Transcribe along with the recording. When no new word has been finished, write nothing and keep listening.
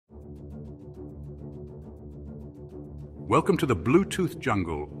Welcome to the Bluetooth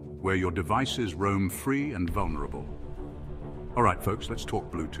jungle, where your devices roam free and vulnerable. All right, folks, let's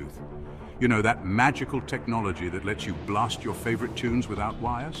talk Bluetooth. You know, that magical technology that lets you blast your favorite tunes without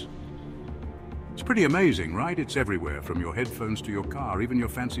wires? It's pretty amazing, right? It's everywhere, from your headphones to your car, even your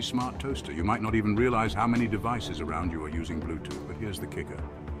fancy smart toaster. You might not even realize how many devices around you are using Bluetooth, but here's the kicker.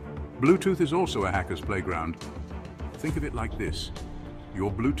 Bluetooth is also a hacker's playground. Think of it like this. Your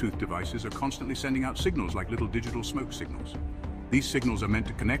Bluetooth devices are constantly sending out signals like little digital smoke signals. These signals are meant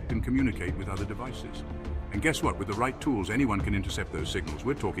to connect and communicate with other devices. And guess what? With the right tools, anyone can intercept those signals.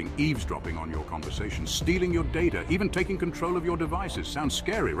 We're talking eavesdropping on your conversations, stealing your data, even taking control of your devices. Sounds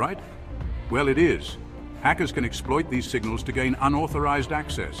scary, right? Well, it is. Hackers can exploit these signals to gain unauthorized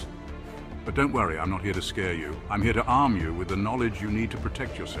access. But don't worry, I'm not here to scare you. I'm here to arm you with the knowledge you need to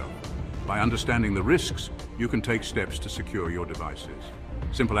protect yourself. By understanding the risks, you can take steps to secure your devices.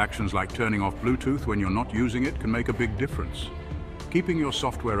 Simple actions like turning off Bluetooth when you're not using it can make a big difference. Keeping your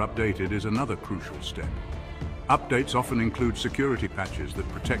software updated is another crucial step. Updates often include security patches that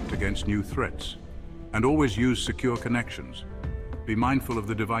protect against new threats. And always use secure connections. Be mindful of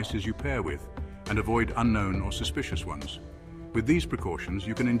the devices you pair with and avoid unknown or suspicious ones. With these precautions,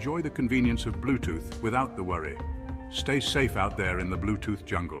 you can enjoy the convenience of Bluetooth without the worry. Stay safe out there in the Bluetooth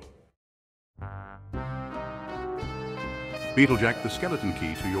jungle. BtleJack, the skeleton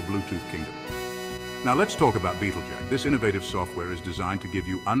key to your Bluetooth kingdom. Now let's talk about BtleJack. This innovative software is designed to give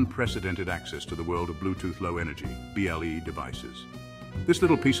you unprecedented access to the world of Bluetooth Low Energy, BLE devices. This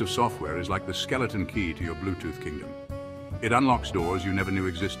little piece of software is like the skeleton key to your Bluetooth kingdom. It unlocks doors you never knew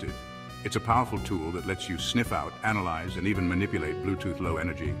existed. It's a powerful tool that lets you sniff out, analyze, and even manipulate Bluetooth Low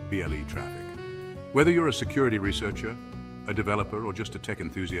Energy, BLE traffic. Whether you're a security researcher, a developer, or just a tech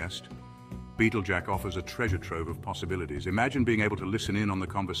enthusiast, BtleJack offers a treasure trove of possibilities. Imagine being able to listen in on the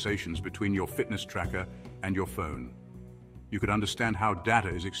conversations between your fitness tracker and your phone. You could understand how data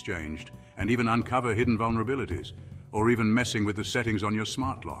is exchanged and even uncover hidden vulnerabilities, or even messing with the settings on your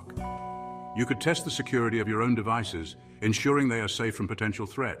smart lock. You could test the security of your own devices, ensuring they are safe from potential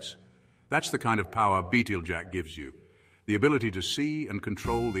threats. That's the kind of power BtleJack gives you, the ability to see and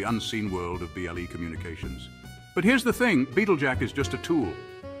control the unseen world of BLE communications. But here's the thing, BtleJack is just a tool.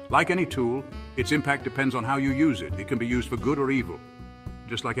 Like any tool, its impact depends on how you use it. It can be used for good or evil,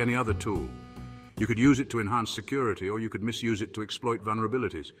 just like any other tool. You could use it to enhance security, or you could misuse it to exploit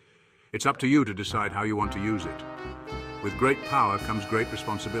vulnerabilities. It's up to you to decide how you want to use it. With great power comes great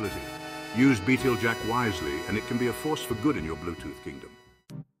responsibility. Use BtleJack wisely, and it can be a force for good in your Bluetooth kingdom.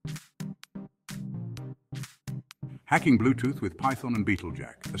 Hacking Bluetooth with Python and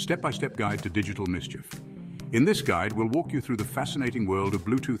BtleJack, a step-by-step guide to digital mischief. In this guide, we'll walk you through the fascinating world of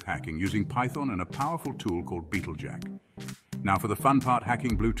Bluetooth hacking using Python and a powerful tool called BtleJack. Now for the fun part,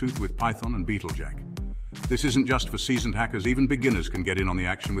 hacking Bluetooth with Python and BtleJack. This isn't just for seasoned hackers, even beginners can get in on the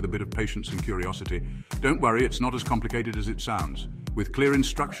action with a bit of patience and curiosity. Don't worry, it's not as complicated as it sounds. With clear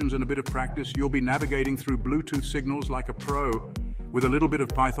instructions and a bit of practice, you'll be navigating through Bluetooth signals like a pro. With a little bit of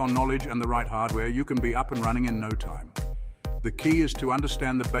Python knowledge and the right hardware, you can be up and running in no time. The key is to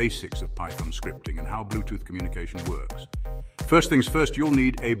understand the basics of Python scripting and how Bluetooth communication works. First things first, you'll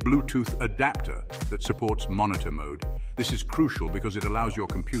need a Bluetooth adapter that supports monitor mode. This is crucial because it allows your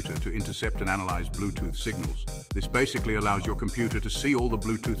computer to intercept and analyze Bluetooth signals. This basically allows your computer to see all the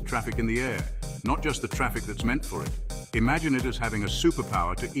Bluetooth traffic in the air, not just the traffic that's meant for it. Imagine it as having a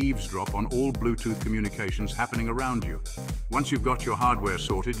superpower to eavesdrop on all Bluetooth communications happening around you. Once you've got your hardware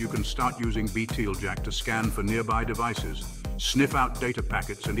sorted, you can start using BtleJack to scan for nearby devices, sniff out data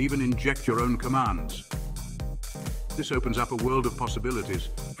packets, and even inject your own commands. This opens up a world of possibilities,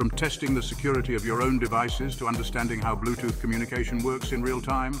 from testing the security of your own devices to understanding how Bluetooth communication works in real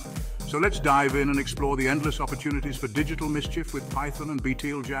time. So let's dive in and explore the endless opportunities for digital mischief with Python and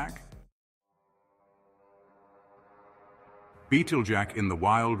BtleJack. BtleJack in the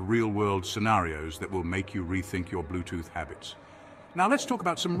wild, real-world scenarios that will make you rethink your Bluetooth habits. Now let's talk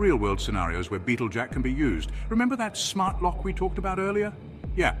about some real-world scenarios where BtleJack can be used. Remember that smart lock we talked about earlier?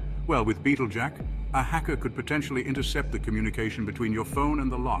 Yeah, well, with BtleJack, a hacker could potentially intercept the communication between your phone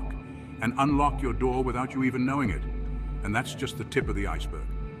and the lock and unlock your door without you even knowing it. And that's just the tip of the iceberg.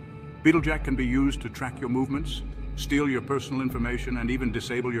 BtleJack can be used to track your movements, steal your personal information, and even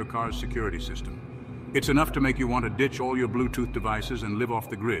disable your car's security system. It's enough to make you want to ditch all your Bluetooth devices and live off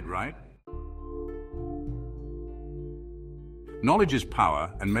the grid, right? Knowledge is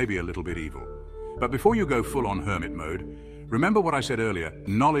power and maybe a little bit evil. But before you go full-on hermit mode, remember what I said earlier,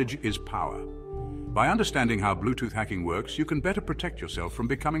 knowledge is power. By understanding how Bluetooth hacking works, you can better protect yourself from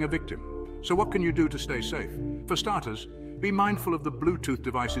becoming a victim. So what can you do to stay safe? For starters, Be mindful of the Bluetooth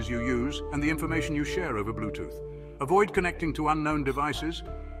devices you use and the information you share over Bluetooth. Avoid connecting to unknown devices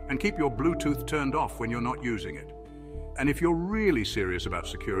and keep your Bluetooth turned off when you're not using it. And if you're really serious about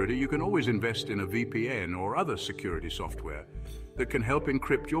security, you can always invest in a VPN or other security software that can help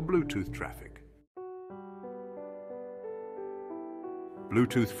encrypt your Bluetooth traffic.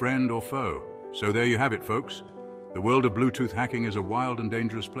 Bluetooth friend or foe? So there you have it, folks. The world of Bluetooth hacking is a wild and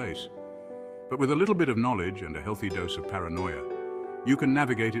dangerous place. But with a little bit of knowledge and a healthy dose of paranoia, you can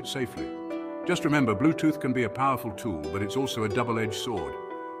navigate it safely. Just remember, Bluetooth can be a powerful tool, but it's also a double-edged sword.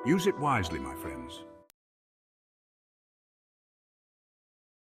 Use it wisely, my friends.